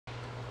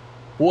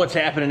What's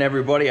happening,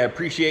 everybody? I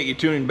appreciate you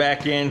tuning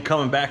back in,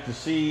 coming back to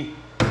see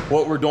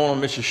what we're doing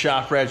on Mr.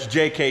 Shoprat's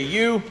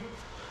JKU.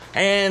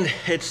 And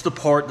it's the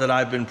part that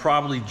I've been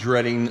probably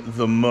dreading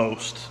the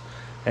most.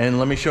 And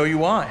let me show you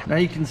why. Now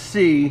you can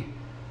see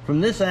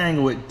from this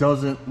angle, it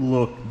doesn't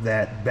look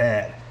that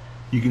bad.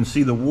 You can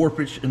see the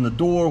warpage in the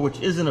door, which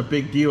isn't a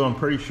big deal. I'm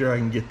pretty sure I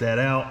can get that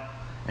out.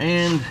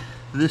 And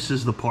this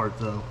is the part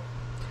though.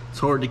 It's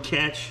hard to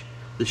catch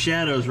the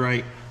shadows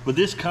right, but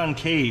this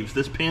concaves.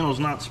 This panel's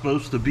not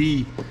supposed to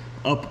be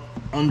up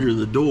under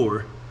the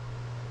door.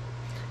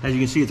 As you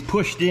can see, it's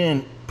pushed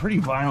in pretty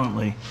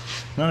violently.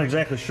 Not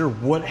exactly sure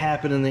what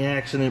happened in the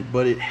accident,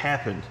 but it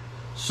happened.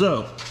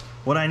 So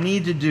what I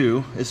need to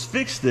do is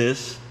fix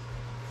this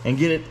and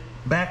get it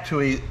back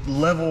to a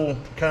level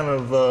kind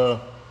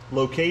of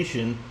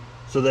location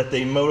so that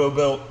the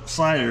Motobilt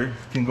slider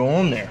can go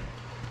on there,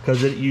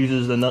 because it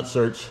uses the nut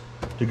certs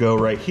to go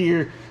right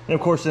here, and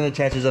of course then it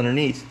attaches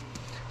underneath.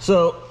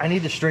 So I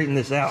need to straighten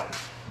this out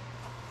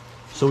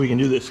so we can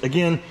do this.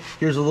 Again,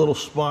 here's a little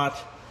spot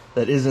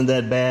that isn't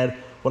that bad.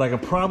 What I can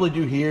probably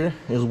do here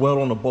is weld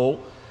on a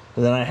bolt,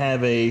 and then I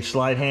have a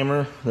slide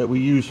hammer that we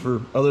use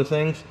for other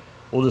things.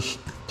 We'll just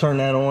turn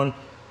that on,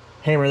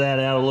 hammer that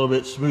out a little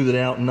bit, smooth it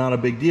out, not a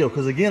big deal.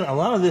 Because again, a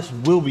lot of this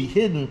will be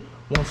hidden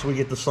once we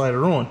get the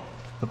slider on.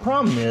 The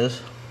problem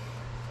is,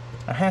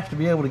 I have to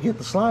be able to get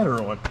the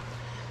slider on.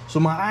 So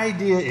my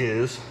idea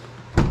is,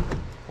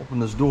 open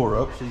this door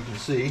up so you can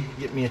see,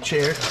 get me a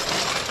chair,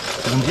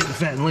 I'm getting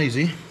fat and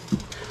lazy.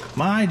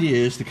 My idea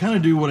is to kind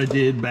of do what I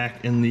did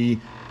back in the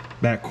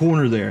back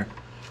corner there.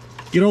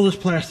 Get all this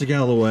plastic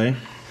out of the way.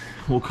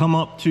 We'll come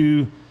up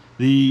to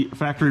the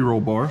factory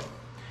roll bar.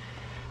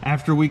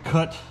 After we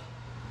cut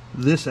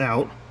this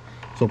out,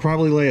 so I'll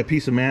probably lay a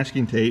piece of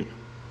masking tape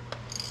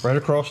right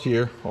across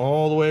here,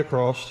 all the way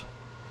across.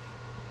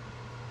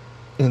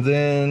 And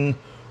then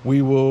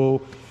we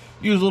will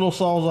use a little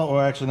Sawzall,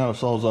 or actually not a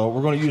Sawzall,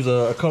 we're going to use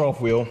a cutoff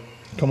wheel,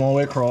 come all the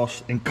way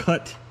across and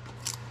cut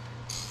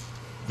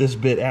this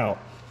bit out.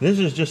 This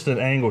is just an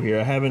angle here.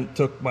 I haven't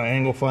took my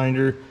angle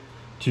finder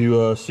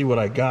to see what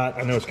I got.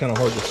 I know it's kind of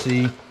hard to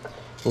see.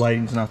 The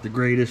lighting's not the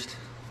greatest.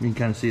 You can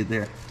kind of see it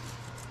there.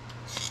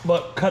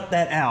 But cut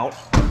that out.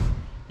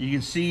 You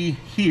can see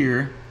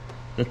here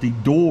that the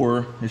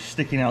door is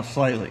sticking out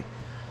slightly.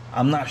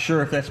 I'm not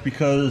sure if that's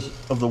because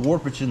of the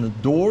warpage in the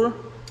door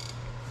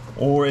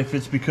or if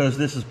it's because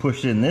this is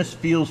pushed in. This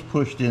feels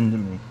pushed into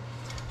me.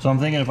 So I'm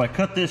thinking if I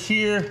cut this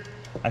here,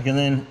 I can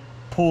then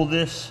pull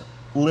this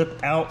lip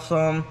out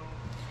some,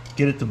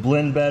 get it to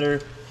blend better.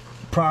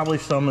 Probably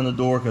some in the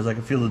door because I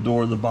can feel the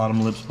door, the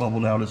bottom lips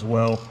bubbled out as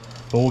well.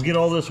 But we'll get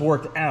all this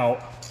worked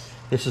out.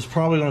 This is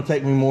probably going to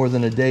take me more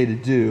than a day to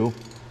do,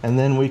 and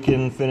then we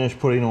can finish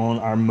putting on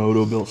our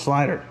Motobilt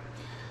slider.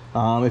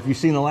 If you've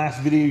seen the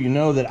last video, you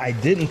know that I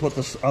didn't put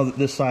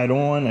this side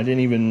on. I didn't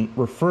even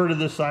refer to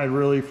this side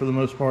really for the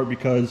most part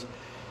because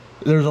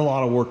there's a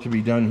lot of work to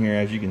be done here,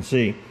 as you can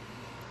see.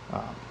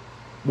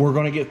 We're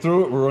going to get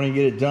through it, we're going to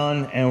get it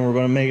done, and we're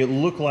going to make it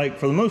look like,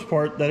 for the most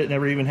part, that it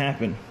never even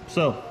happened.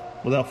 So,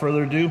 without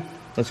further ado,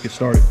 let's get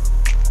started.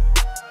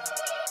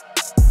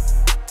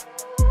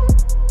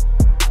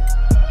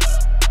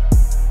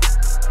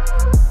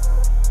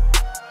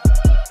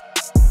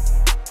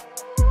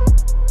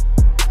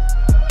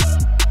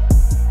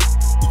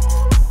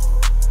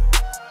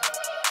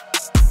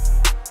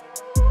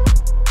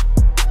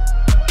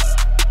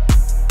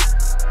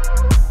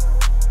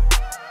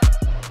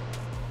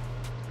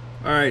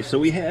 Alright, so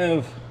we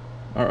have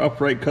our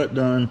upright cut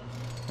done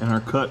and our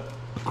cut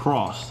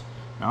across.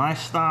 Now I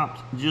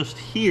stopped just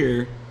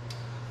here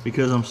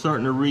because I'm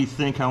starting to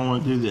rethink how I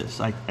want to do this.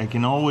 I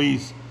can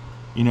always,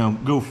 you know,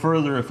 go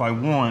further if I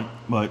want,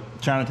 but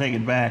trying to take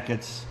it back,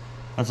 that's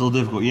a little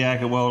difficult. Yeah, I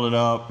could weld it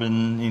up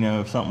and, you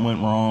know, if something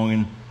went wrong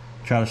and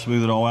try to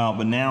smooth it all out.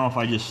 But now if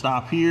I just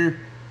stop here,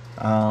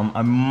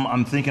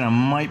 I'm thinking I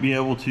might be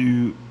able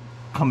to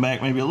come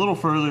back maybe a little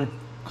further,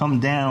 come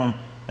down,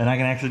 and I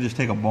can actually just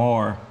take a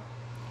bar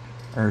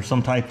or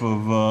some type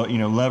of you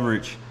know,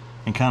 leverage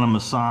and kind of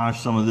massage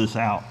some of this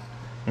out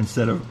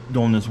instead of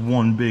doing this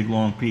one big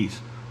long piece.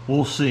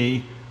 We'll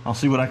see. I'll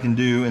see what I can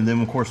do, and then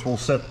of course we'll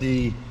set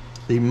the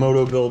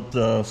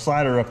Motobilt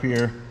slider up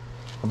here.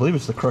 I believe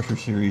it's the Crusher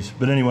series,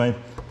 but anyway,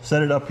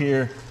 set it up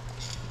here,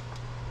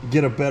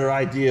 get a better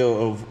idea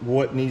of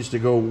what needs to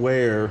go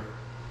where,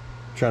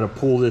 try to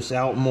pull this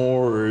out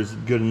more, or is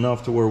it good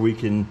enough to where we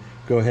can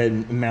go ahead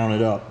and mount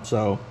it up.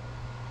 So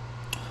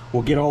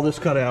we'll get all this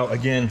cut out.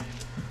 Again,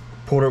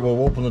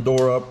 we'll open the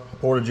door up,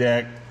 porta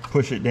jack,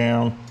 push it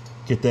down,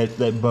 get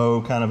that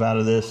bow kind of out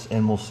of this,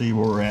 and we'll see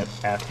where we're at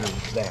after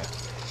that.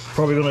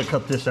 Probably gonna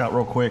cut this out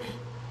real quick,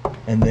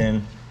 and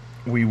then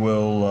we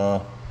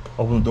will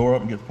open the door up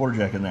and get the porta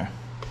jack in there.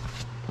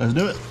 Let's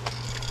do it.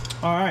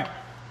 All right,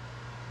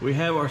 we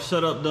have our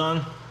setup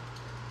done.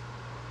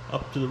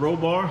 Up to the roll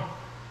bar,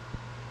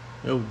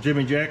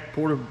 Jimmy jack,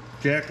 porta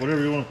jack,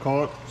 whatever you want to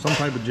call it, some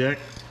type of jack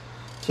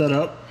set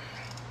up.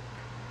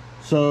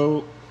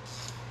 So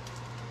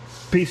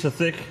piece of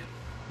thick,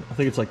 I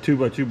think it's like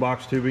 2x2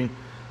 box tubing.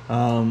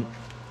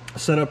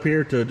 set up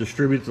here to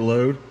distribute the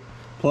load.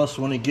 Plus,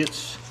 when it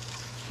gets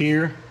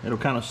here, it'll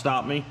kind of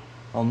stop me.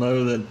 I'll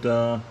know that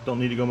don't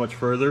need to go much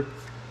further.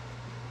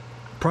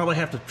 Probably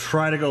have to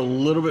try to go a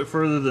little bit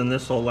further than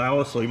this will allow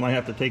us, so you might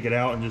have to take it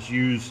out and just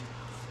use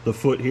the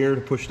foot here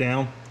to push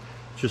down,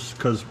 just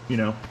because, you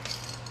know,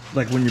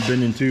 like when you're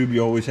bending tube,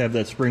 you always have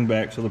that spring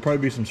back, so there'll probably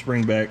be some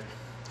spring back.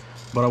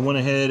 But I went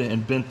ahead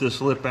and bent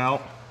this lip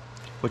out,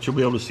 which you'll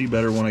be able to see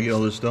better when I get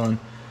all this done.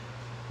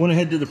 Went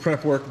ahead and did the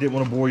prep work, didn't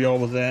want to bore y'all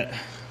with that.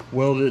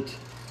 Welded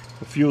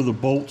a few of the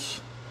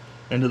bolts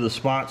into the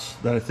spots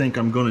that I think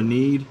I'm going to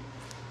need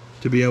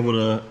to be able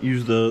to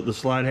use the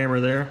slide hammer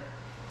there.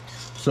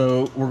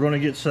 So we're going to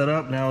get set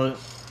up now that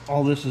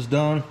all this is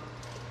done.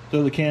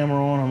 Throw the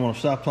camera on, I'm going to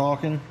stop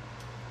talking,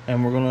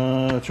 and we're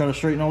going to try to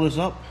straighten all this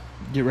up,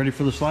 get ready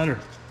for the slider.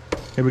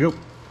 Here we go.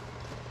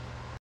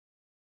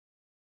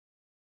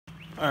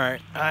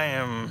 Alright, I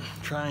am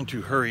trying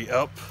to hurry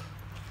up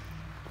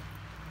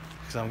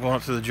because I'm going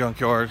up to the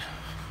junkyard.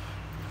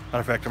 Matter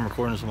of fact, I'm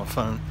recording this on my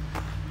phone.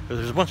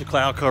 There's a bunch of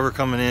cloud cover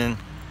coming in.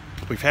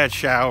 We've had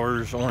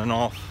showers on and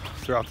off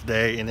throughout the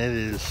day, and it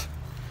is,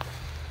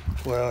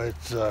 well,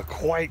 it's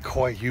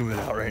quite humid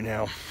out right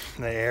now.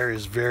 The air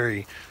is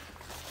very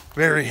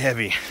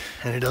heavy,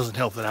 and it doesn't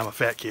help that I'm a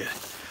fat kid.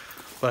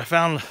 But I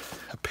found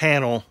a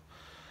panel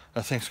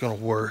I think's gonna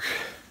work.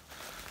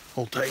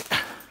 Hold tight.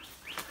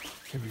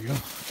 Here we go.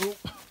 Oh.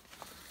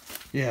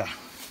 Yeah,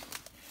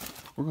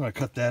 we're gonna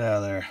cut that out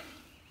of there.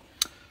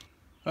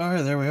 All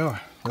right, there we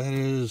are. That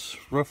is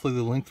roughly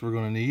the length we're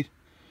gonna need.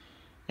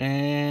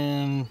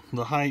 And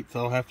the height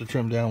I'll have to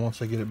trim down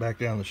once I get it back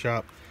down the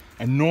shop.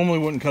 I normally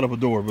wouldn't cut up a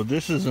door, but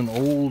this is an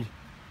old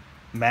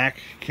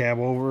Mack cab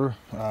over.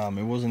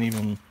 It wasn't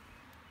even,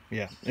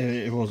 yeah,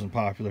 it wasn't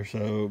popular,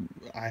 so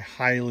I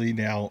highly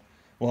doubt,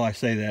 well, I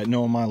say that,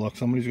 knowing my luck,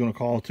 somebody's going to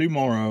call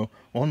tomorrow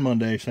on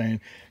Monday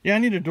saying, yeah, I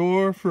need a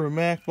door for a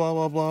Mack, blah,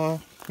 blah, blah,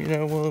 you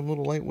know, a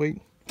little lightweight.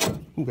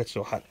 Ooh, that's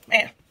so hot,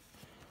 man.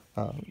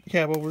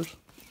 Cab overs.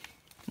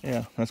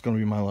 Yeah, that's going to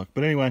be my luck.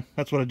 But anyway,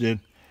 that's what I did.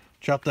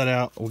 Chop that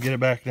out. We'll get it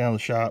back down to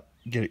the shop,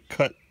 get it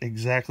cut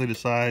exactly the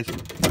size,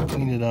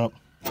 clean it up,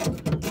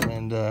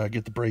 and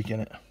get the brake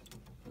in it.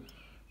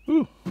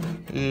 Ooh,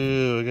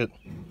 ew, I got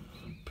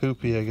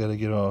poopy I gotta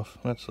get off.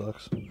 That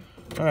sucks.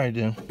 Alright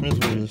then, here's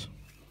what it is.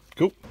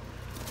 Cool.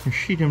 You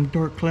see them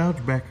dark clouds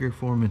back here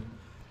forming.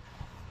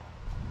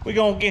 We're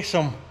gonna get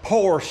some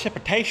poor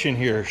precipitation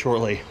here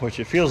shortly, which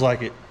it feels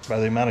like it by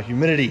the amount of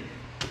humidity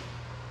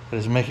that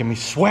is making me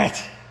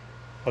sweat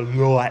a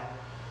lot.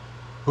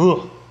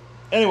 Ugh.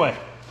 Anyway,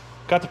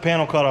 got the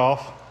panel cut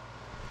off.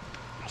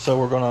 So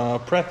we're gonna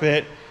prep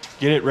it,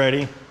 get it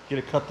ready, get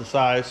it cut to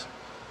size,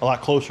 a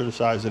lot closer to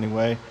size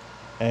anyway,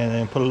 and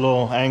then put a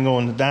little angle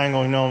in the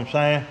dangle, you know what I'm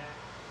saying?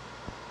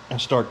 And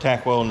start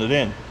tack welding it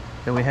in.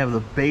 Then we have the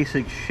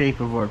basic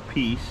shape of our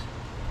piece.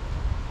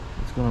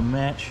 It's gonna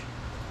match.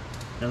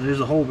 Now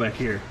there's a hole back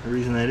here. The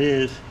reason that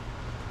is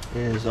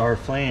our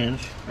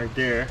flange right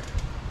there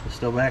is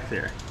still back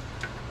there.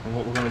 And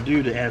what we're gonna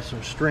do to add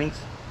some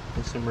strength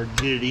and some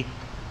rigidity,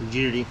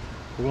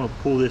 we're gonna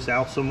pull this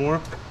out some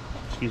more.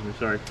 Excuse me,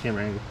 sorry,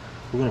 camera angle.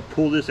 We're gonna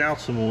pull this out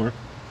some more.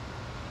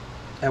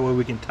 That way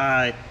we can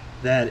tie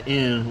that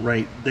in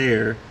right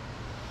there.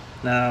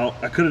 Now,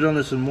 I could have done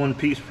this in one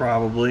piece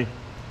probably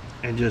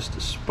and just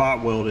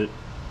spot weld it,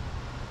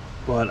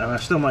 but I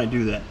still might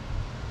do that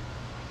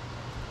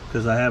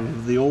because I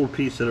have the old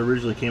piece that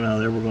originally came out of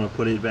there. We're gonna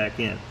put it back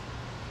in.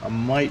 I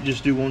might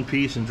just do one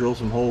piece and drill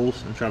some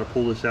holes and try to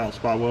pull this out and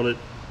spot weld it,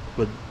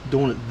 but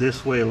doing it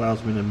this way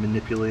allows me to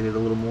manipulate it a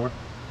little more.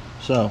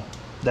 So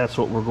that's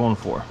what we're going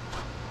for.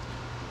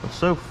 But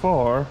so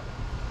far,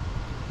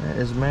 that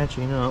is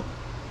matching up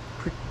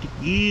pretty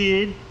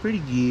good, pretty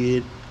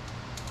good.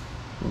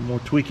 A little more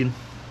tweaking,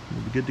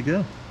 we'll be good to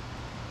go.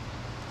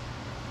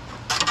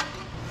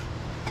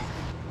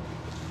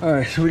 All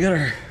right, so we got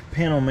our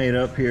panel made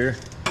up here.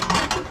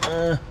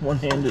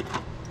 One-handed.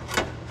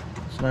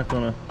 It's not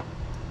gonna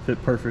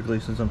fit perfectly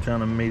since I'm trying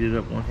to mate it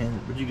up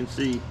one-handed, but you can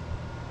see.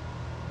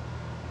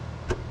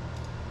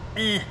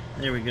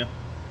 There we go.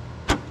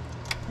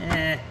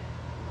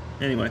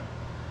 Anyway,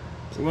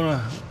 we're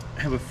gonna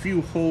have a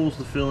few holes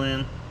to fill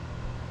in.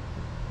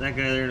 That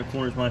guy there in the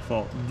corner is my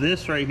fault.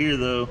 This right here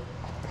though,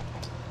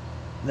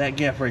 that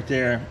gap right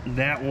there,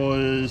 that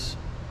was,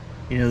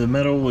 you know, the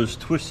metal was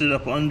twisted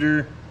up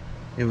under.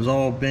 It was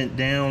all bent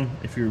down,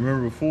 if you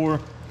remember before.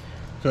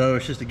 So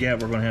it's just a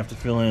gap we're gonna have to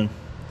fill in.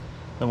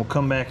 Then we'll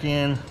come back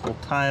in, we'll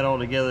tie it all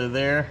together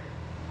there.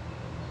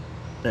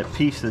 That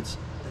piece that's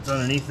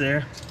underneath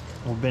there,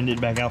 we'll bend it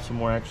back out some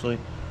more actually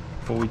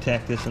before we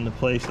tack this into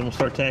place. Then we'll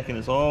start tacking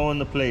this all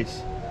into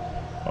place.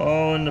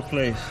 All into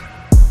place.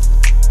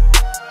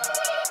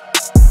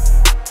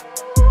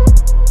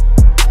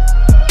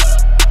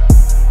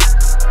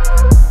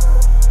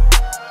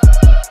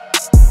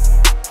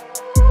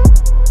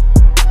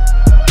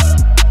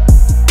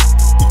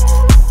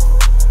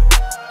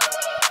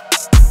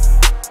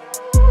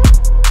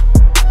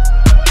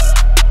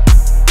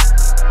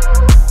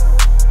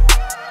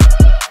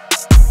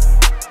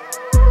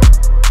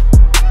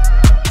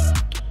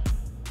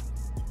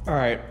 All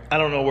right, I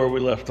don't know where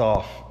we left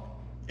off.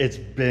 It's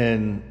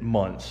been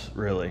months,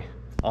 really,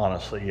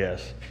 honestly,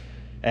 yes.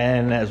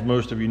 And as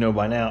most of you know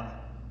by now,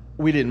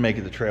 we didn't make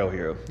it the Trail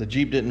Hero. The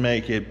Jeep didn't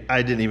make it.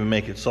 I didn't even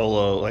make it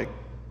solo. Like,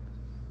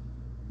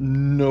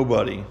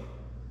 nobody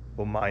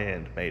on my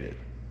end made it.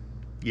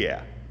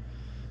 Yeah,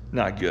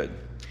 not good.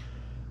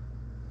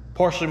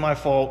 Partially my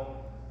fault.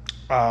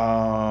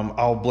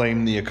 I'll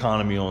blame the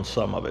economy on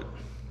some of it,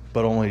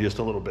 but only just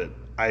a little bit.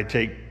 I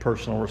take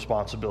personal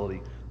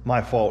responsibility. My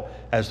fault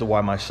as to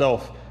why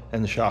myself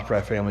and the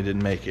Shoprat family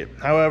didn't make it.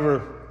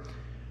 However,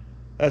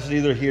 that's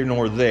neither here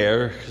nor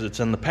there because it's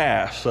in the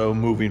past. So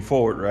moving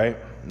forward, right?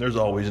 There's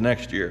always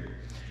next year.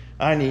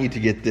 I need to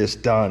get this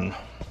done.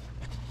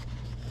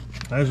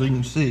 As you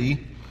can see,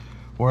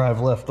 where I've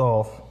left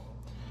off,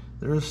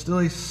 there is still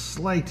a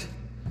slight,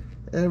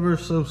 ever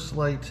so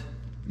slight,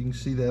 you can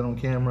see that on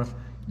camera,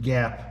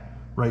 gap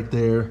right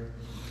there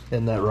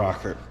in that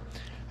rocker.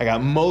 I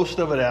got most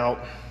of it out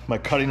by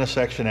cutting a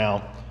section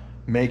out,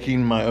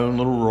 making my own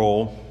little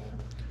roll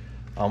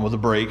with a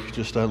brake,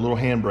 just a little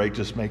hand brake,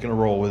 just making a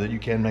roll with it. You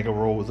can make a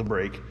roll with a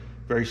brake.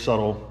 Very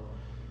subtle,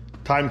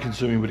 time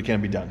consuming, but it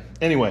can be done.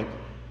 Anyway,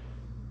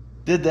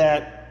 did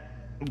that.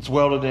 It's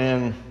welded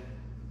in,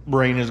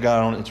 brain has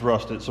got on it, it's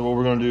rusted. So what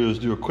we're gonna do is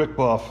do a quick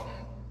buff,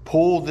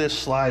 pull the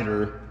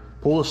slider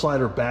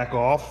back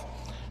off,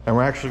 and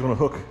we're actually gonna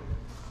hook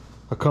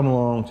a come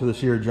along to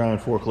this here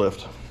giant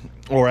forklift.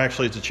 Or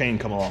actually it's a chain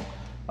come along.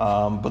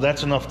 But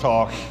that's enough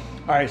talk.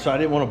 All right, so I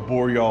didn't want to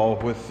bore y'all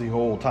with the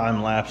whole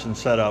time lapse and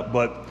setup,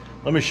 but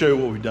let me show you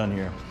what we've done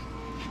here.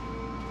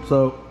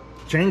 So,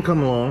 chain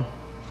come along,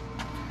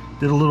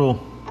 did a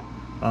little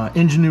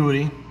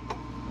ingenuity,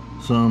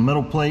 some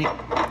metal plate.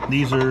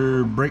 These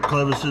are brake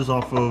clevises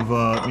off of,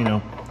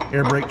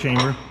 air brake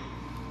chamber.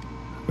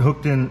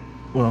 Hooked in,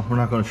 well, we're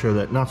not going to show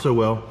that, not so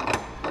well.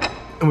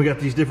 And we got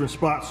these different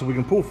spots so we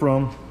can pull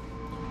from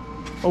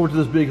over to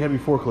this big heavy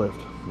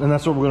forklift. And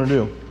that's what we're going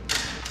to do.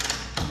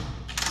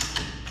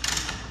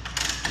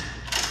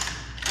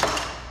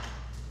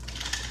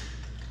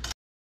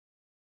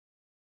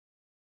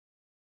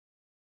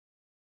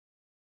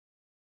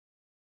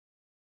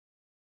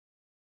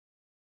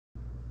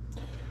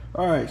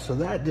 All right, so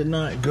that did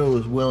not go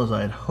as well as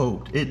I had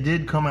hoped. It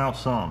did come out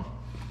some.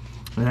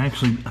 It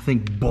actually, I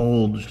think,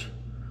 bulged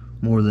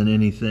more than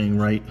anything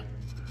right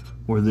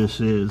where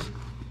this is.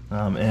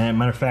 And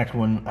matter of fact,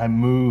 when I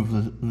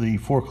moved the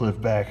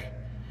forklift back,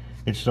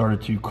 it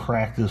started to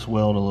crack this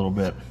weld a little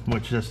bit,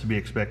 which is to be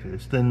expected.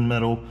 It's thin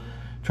metal.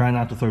 Try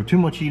not to throw too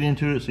much heat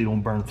into it so you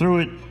don't burn through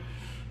it.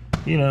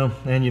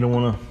 And you don't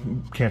want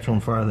to catch on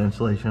fire the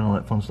insulation and all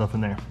that fun stuff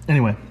in there.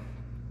 Anyway,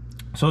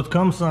 so it's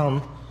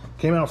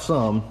came out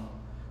some,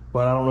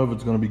 but I don't know if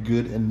it's going to be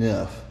good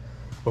enough.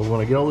 But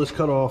when I get all this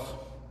cut off,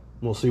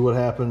 we'll see what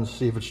happens,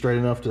 see if it's straight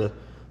enough to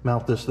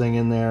mount this thing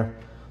in there,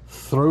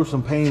 throw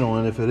some paint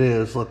on it if it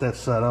is, let that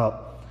set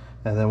up,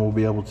 and then we'll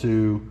be able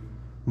to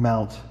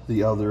mount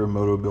the other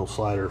Motobilt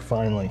slider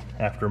finally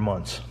after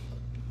months.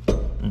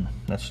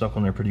 That's stuck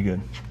on there pretty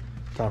good.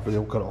 Time for the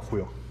old cutoff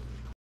wheel.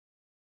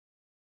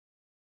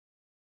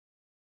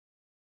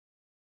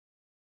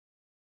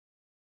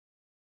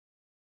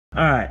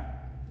 All right.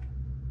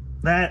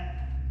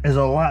 That is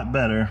a lot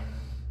better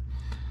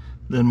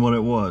than what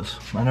it was.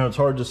 I know it's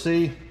hard to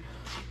see,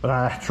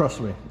 but trust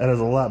me, that is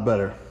a lot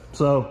better.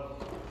 So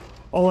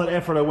all that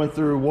effort I went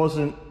through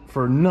wasn't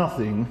for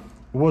nothing.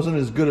 It wasn't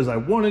as good as I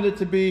wanted it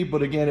to be,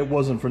 but again, it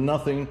wasn't for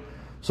nothing.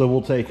 So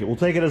we'll take it. We'll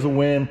take it as a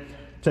win,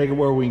 take it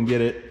where we can get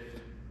it.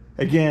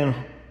 Again,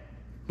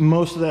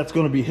 most of that's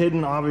going to be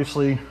hidden,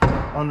 obviously,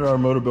 under our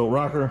Motobilt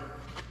rocker,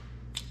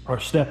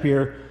 our step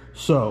here.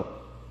 So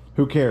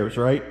who cares,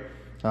 right?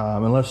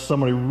 Unless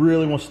somebody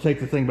really wants to take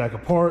the thing back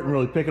apart and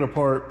really pick it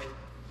apart,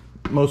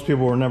 most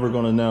people are never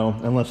going to know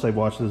unless they've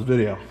watched this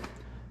video.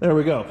 There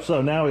we go.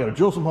 So now we got to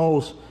drill some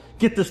holes,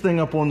 get this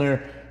thing up on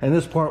there, and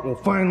this part will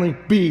finally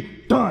be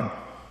done.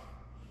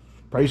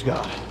 Praise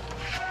God.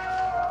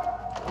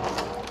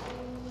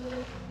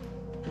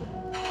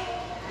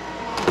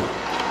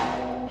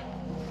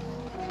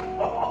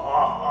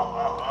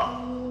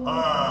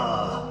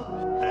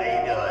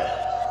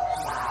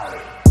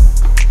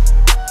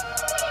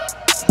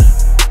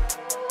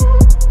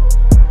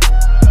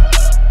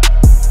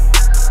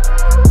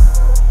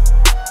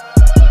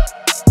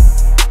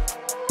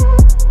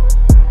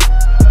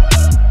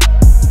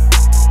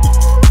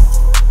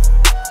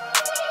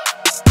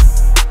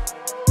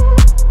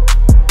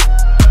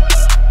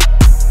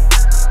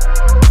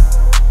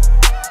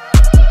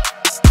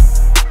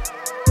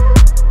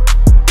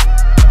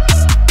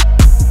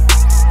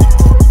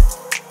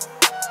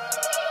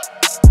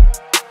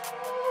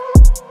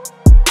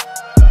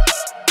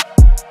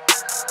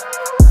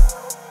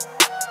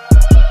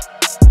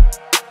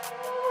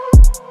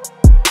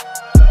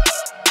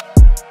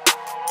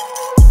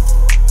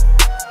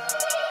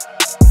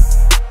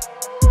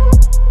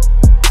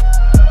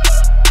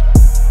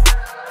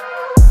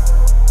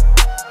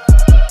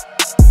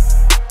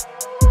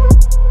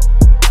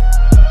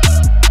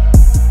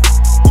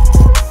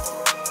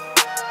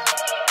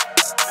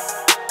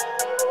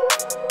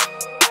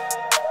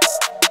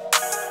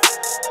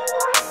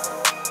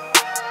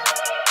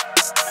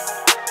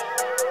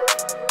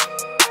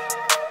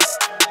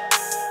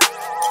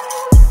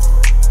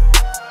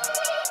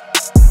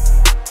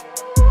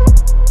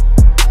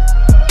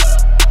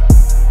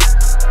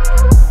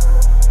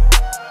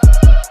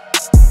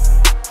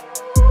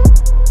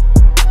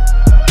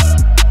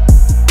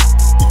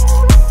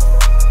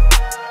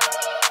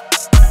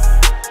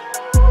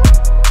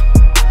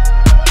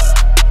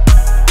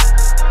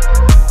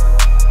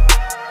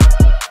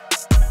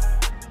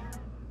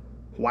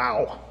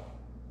 Wow.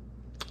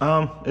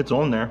 It's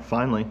on there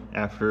finally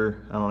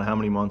after I don't know how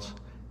many months.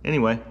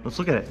 Anyway, let's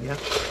look at it. Yeah.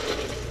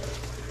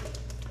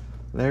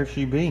 There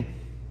she be.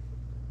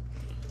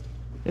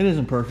 It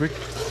isn't perfect.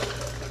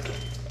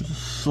 There's a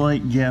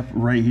slight gap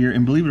right here,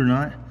 and believe it or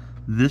not,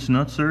 this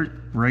nutsert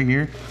right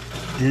here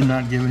did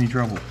not give any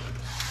trouble.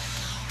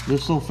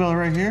 This little fella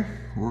right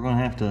here, we're gonna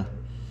have to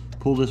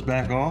pull this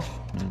back off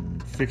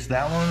and fix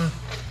that one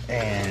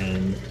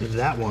and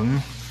that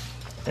one,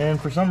 and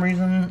for some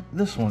reason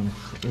this one.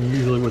 And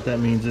usually what that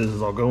means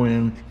is I'll go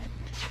in,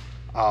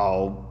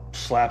 I'll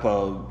slap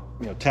a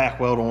tack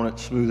weld on it,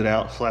 smooth it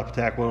out, slap a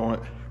tack weld on it,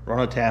 run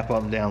a tap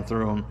up and down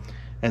through them,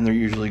 and they're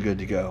usually good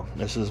to go.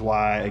 This is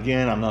why,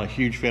 again, I'm not a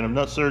huge fan of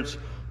nutserts,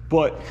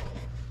 but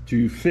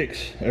to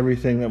fix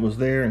everything that was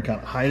there and kind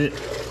of hide it,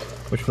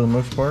 which for the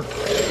most part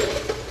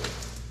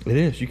it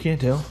is, you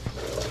can't tell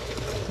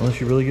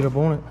unless you really get up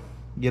on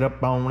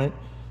it.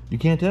 You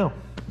can't tell.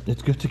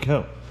 It's good to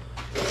go.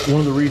 One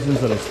of the reasons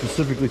that I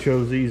specifically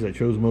chose these, I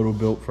chose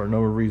Motobilt for a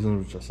number of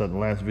reasons, which I said in the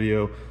last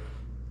video.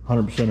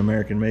 100%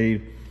 American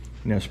made.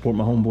 Support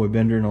my homeboy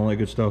Bender and all that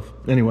good stuff.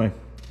 Anyway,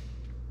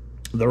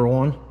 they're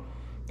on.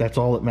 That's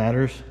all that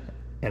matters,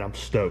 and I'm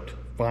stoked.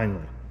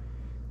 Finally,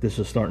 this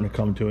is starting to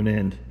come to an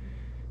end.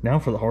 Now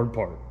for the hard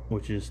part,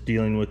 which is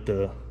dealing with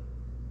the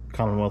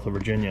Commonwealth of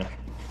Virginia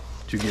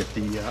to get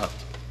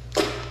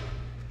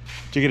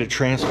it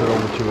transferred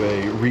over to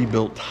a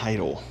rebuilt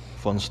title.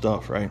 Fun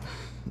stuff, right?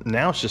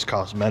 Now it's just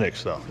cosmetic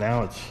stuff.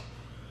 Now it's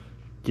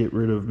get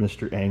rid of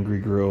Mr. Angry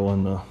Grill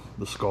and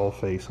the skull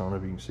face. I don't know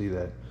if you can see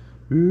that.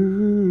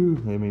 Ooh,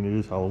 I mean, it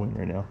is Halloween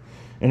right now.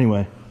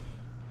 Anyway,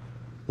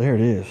 there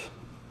it is.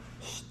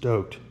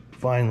 Stoked.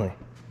 Finally,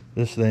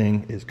 this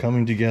thing is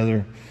coming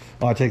together.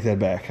 Oh, I take that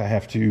back. I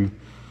have to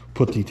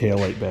put the tail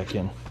light back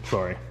in.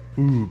 Sorry.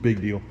 Ooh,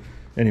 big deal.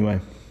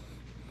 Anyway,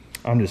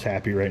 I'm just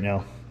happy right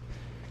now.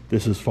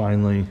 This is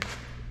finally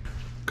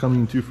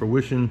coming to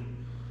fruition.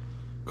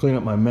 Clean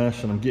up my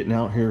mess, and I'm getting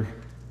out here.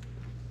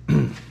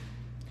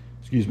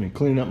 Excuse me,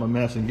 cleaning up my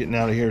mess and getting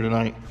out of here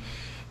tonight.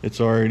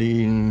 It's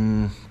already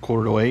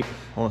 7:45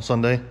 on a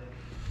Sunday.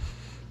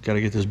 Got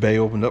to get this bay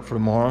opened up for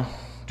tomorrow.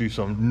 Do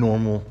some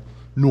normal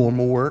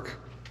work.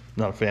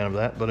 Not a fan of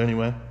that, but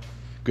anyway,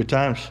 good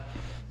times.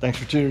 Thanks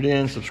for tuning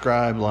in.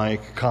 Subscribe,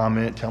 like,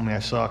 comment. Tell me I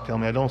suck. Tell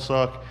me I don't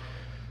suck.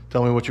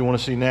 Tell me what you want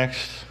to see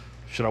next.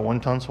 Should I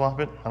 1-ton swap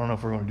it? I don't know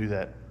if we're going to do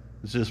that.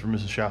 This is for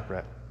Mrs.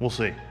 Shoprat. We'll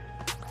see.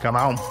 Come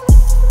on.